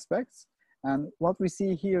life aspects. And what we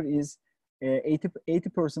see here is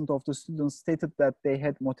 80% of the students stated that they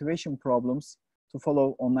had motivation problems to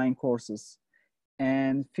follow online courses.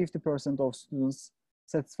 And 50% of students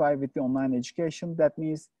satisfied with the online education. That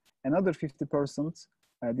means another 50%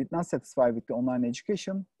 did not satisfy with the online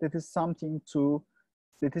education. That is something for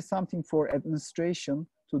administration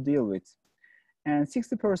to deal with. And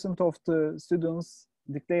 60% of the students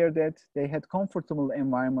declared that they had comfortable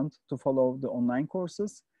environment to follow the online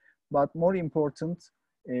courses. But more important,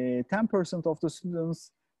 10% of the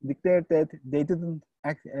students declared that they didn't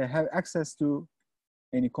have access to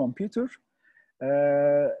any computer.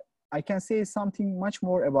 I can say something much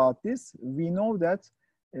more about this. We know that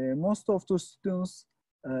most of the students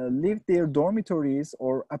leave their dormitories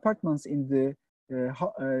or apartments in the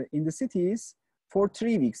cities for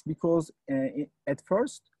 3 weeks, because at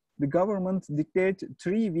first the government declared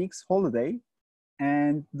 3 weeks holiday,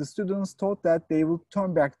 and the students thought that they would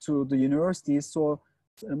turn back to the universities. So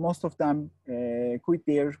most of them quit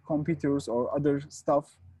their computers or other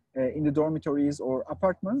stuff in the dormitories or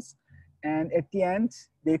apartments. And at the end,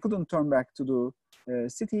 they couldn't turn back to the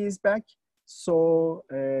cities back. So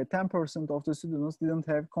 10% of the students didn't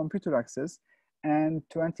have computer access, and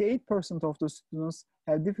 28% of the students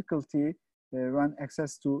had difficulty when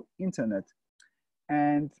access to internet.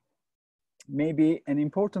 And maybe an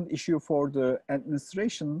important issue for the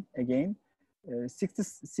administration, again,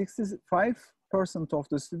 65% of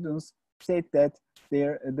the students said that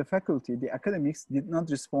the faculty, the academics, did not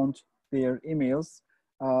respond to their emails.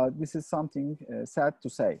 This is something sad to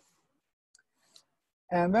say.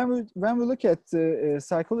 And when we look at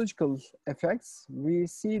psychological effects, we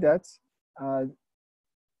see that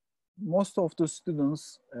most of the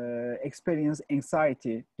students experience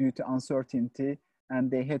anxiety due to uncertainty,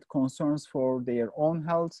 and they had concerns for their own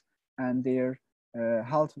health and their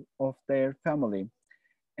health of their family.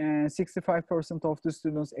 And 65% of the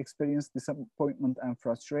students experienced disappointment and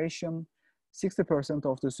frustration. 60%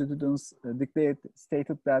 of the students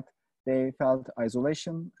stated that they felt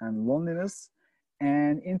isolation and loneliness.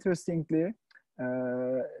 And interestingly,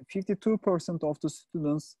 52% of the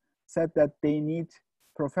students said that they need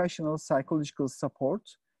professional psychological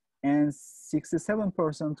support, and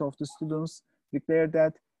 67% of the students declared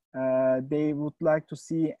that they would like to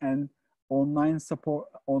see an online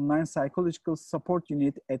psychological support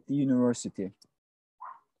unit at the university.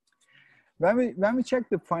 When we check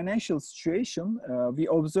the financial situation, we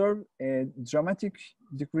observe a dramatic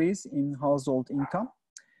decrease in household income.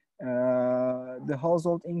 The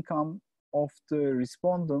household income of the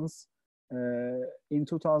respondents in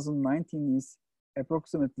 2019 is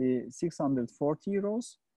approximately 640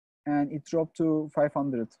 euros, and it dropped to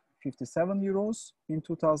 557 euros in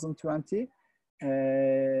 2020.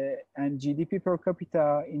 And GDP per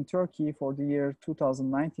capita in Turkey for the year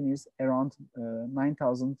 2019 is around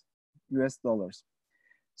 9,000 US dollars.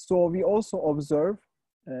 So we also observe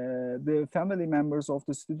the family members of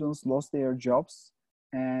the students lost their jobs,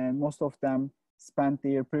 and most of them spent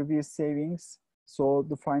their previous savings. So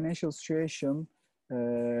the financial situation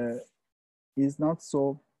is not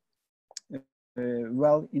so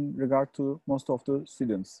well in regard to most of the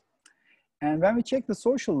students. And when we check the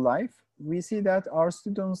social life, we see that our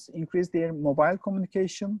students increased their mobile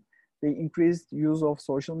communication, they increased use of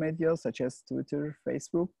social media such as Twitter,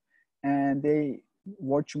 Facebook, and they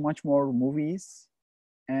watch much more movies,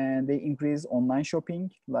 and they increase online shopping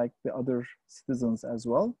like the other citizens as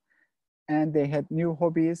well. And they had new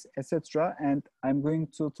hobbies, etc. And I'm going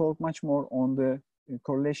to talk much more on the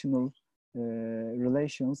correlational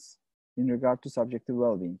relations in regard to subjective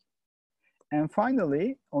well-being. And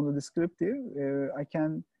finally, on the descriptive, I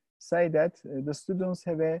can say that the students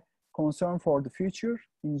have a concern for the future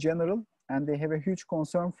in general, and they have a huge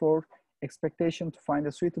concern for expectation to find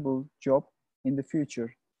a suitable job in the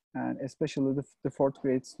future. And especially the fourth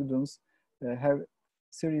grade students have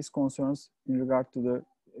serious concerns in regard to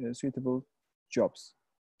the suitable jobs.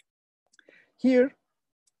 Here,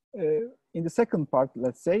 in the second part,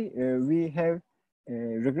 let's say, we have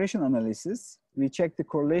regression analysis. We check the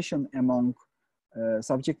correlation among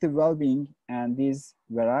subjective well-being and these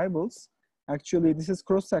variables. Actually, this is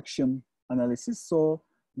cross-section analysis, so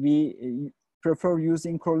we prefer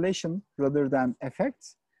using correlation rather than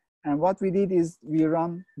effects. And what we did is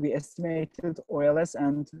we estimated OLS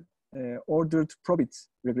and ordered probit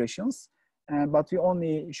regressions, but we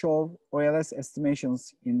only show OLS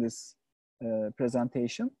estimations in this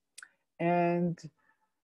presentation. And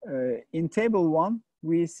in table 1,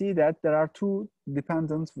 we see that there are two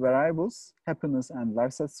dependent variables, happiness and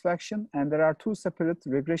life satisfaction, and there are two separate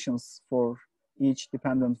regressions for each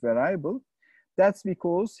dependent variable. That's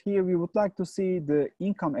because here we would like to see the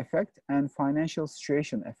income effect and financial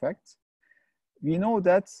situation effect. We know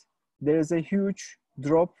that there is a huge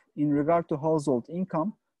drop in regard to household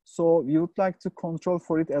income, so we would like to control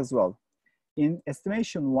for it as well. In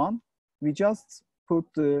estimation 1, we just put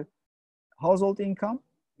the household income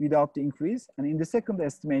without the increase, and in the second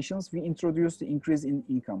estimations, we introduce the increase in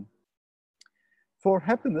income. For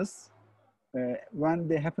happiness, when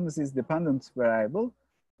the happiness is dependent variable,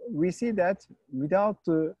 we see that without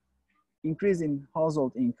the increase in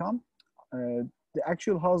household income, the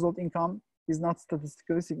actual household income is not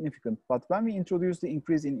statistically significant. But when we introduce the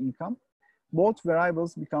increase in income, both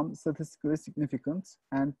variables become statistically significant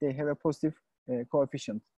and they have a positive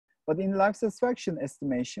coefficient. But in life satisfaction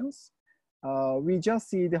estimations, we just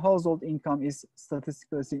see the household income is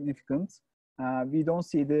statistically significant. We don't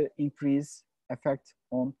see the increase effect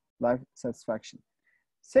on life satisfaction.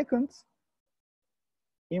 Second,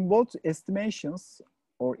 in both estimations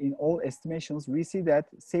or in all estimations, we see that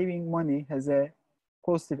saving money has a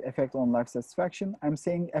positive effect on life satisfaction. I'm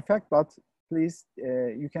saying effect, but please,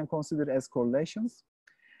 you can consider as correlations.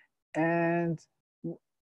 And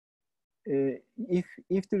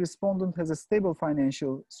if the respondent has a stable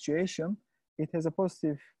financial situation, it has a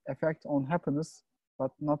positive effect on happiness,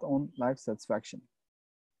 but not on life satisfaction.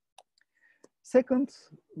 Second,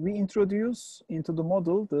 we introduce into the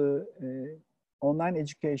model the online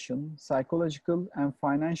education, psychological and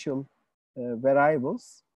financial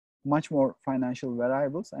variables, much more financial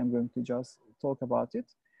variables. I'm going to just talk about it.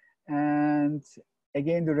 And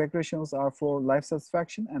again, the regressions are for life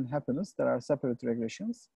satisfaction and happiness. There are separate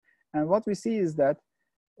regressions. And what we see is that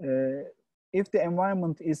if the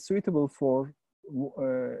environment is suitable for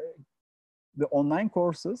the online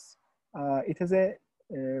courses, it has a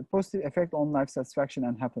positive effect on life satisfaction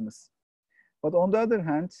and happiness. But on the other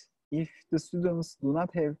hand, if the students do not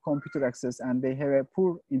have computer access and they have a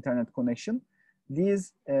poor internet connection,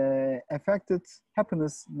 these affected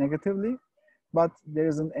happiness negatively, but there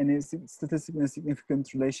isn't any statistically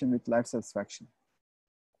significant relation with life satisfaction.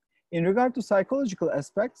 In regard to psychological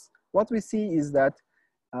aspects, what we see is that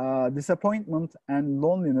disappointment and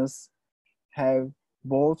loneliness have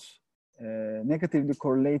both negatively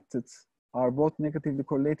correlated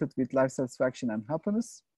with life satisfaction and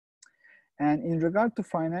happiness. And in regard to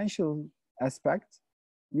financial aspect,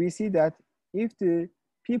 we see that if the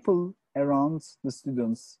people around the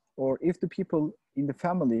students or if the people in the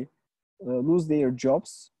family lose their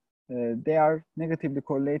jobs, they are negatively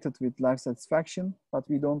correlated with life satisfaction, but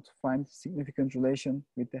we don't find significant relation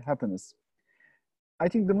with the happiness. I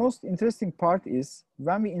think the most interesting part is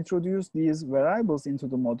when we introduce these variables into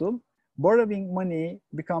the model, borrowing money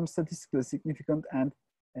becomes statistically significant and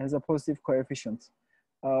has a positive coefficient.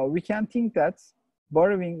 We can think that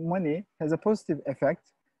borrowing money has a positive effect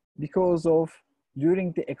because of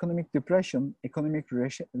during the economic depression, economic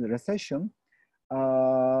recession,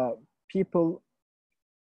 people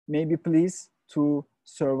may be pleased to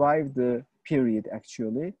survive the period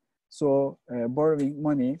actually. So borrowing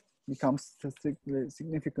money becomes statistically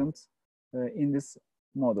significant in this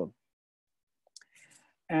model.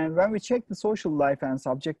 And when we check the social life and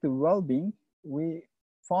subjective well-being, we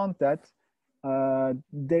found that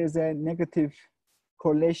there is a negative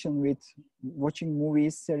correlation with watching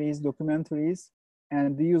movies, series, documentaries,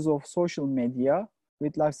 and the use of social media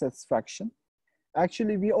with life satisfaction.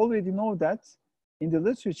 Actually, we already know that in the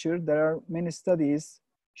literature, there are many studies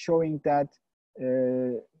showing that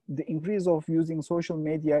the increase of using social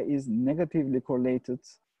media is negatively correlated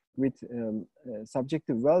with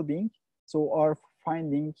subjective well-being. So our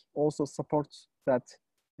finding also supports that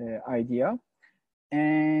idea.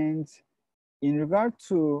 And in regard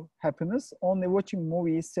to happiness, only watching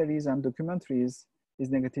movies, series, and documentaries is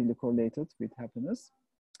negatively correlated with happiness.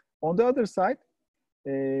 On the other side,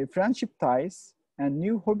 friendship ties and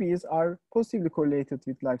new hobbies are positively correlated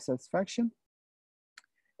with life satisfaction.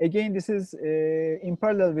 Again, this is in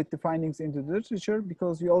parallel with the findings into the literature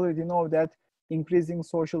because we already know that increasing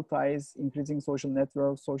social ties, increasing social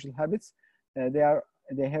networks, social habits,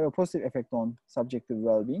 they have a positive effect on subjective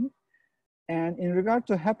well-being. And in regard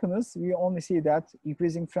to happiness, we only see that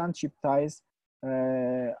increasing friendship ties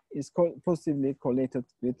is positively correlated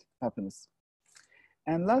with happiness.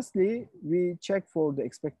 And lastly, we check for the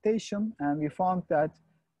expectation and we found that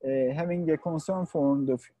having a concern for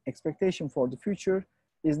the expectation for the future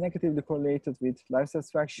is negatively correlated with life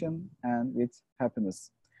satisfaction and with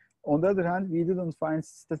happiness. On the other hand, we didn't find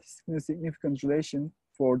statistically significant relation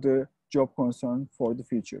for the job concern for the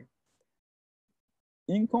future.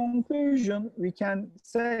 In conclusion, we can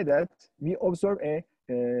say that we observe a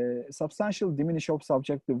substantial diminution of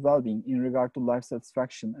subjective well-being in regard to life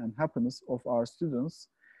satisfaction and happiness of our students.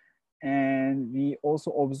 And we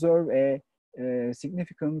also observe a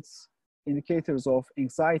significant indicators of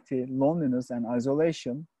anxiety, loneliness, and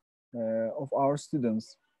isolation of our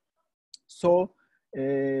students. So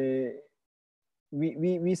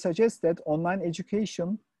we suggest that online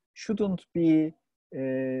education shouldn't be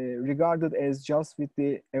regarded as just with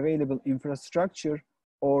the available infrastructure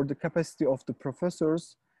or the capacity of the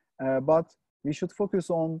professors, but we should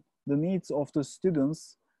focus on the needs of the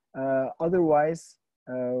students. Otherwise,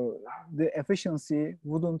 the efficiency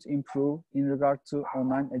wouldn't improve in regard to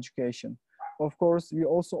online education. Of course, we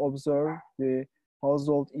also observe the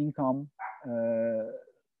household income,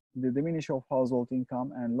 the diminution of household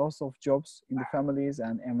income and loss of jobs in the families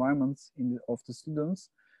and environments of the students.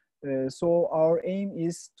 So our aim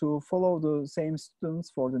is to follow the same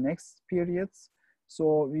students for the next periods,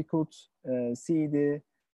 so we could see the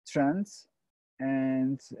trends,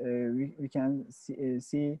 and we can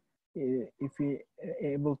see if we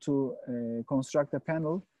able to construct a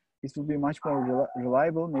panel, it will be much more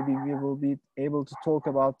reliable. Maybe we will be able to talk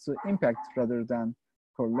about the impact rather than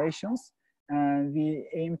correlations. And we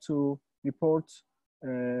aim to report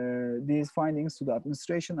these findings to the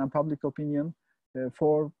administration and public opinion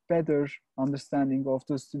for better understanding of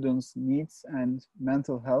the students' needs and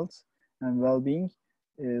mental health and well-being.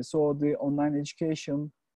 So the online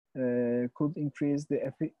education could increase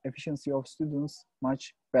the efficiency of students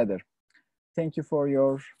much better. Thank you for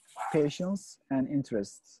your patience and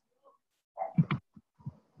interest.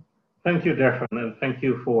 Thank you, Devrim, and thank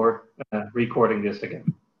you for recording this again.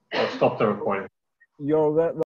 I'll stop the recording. You're welcome.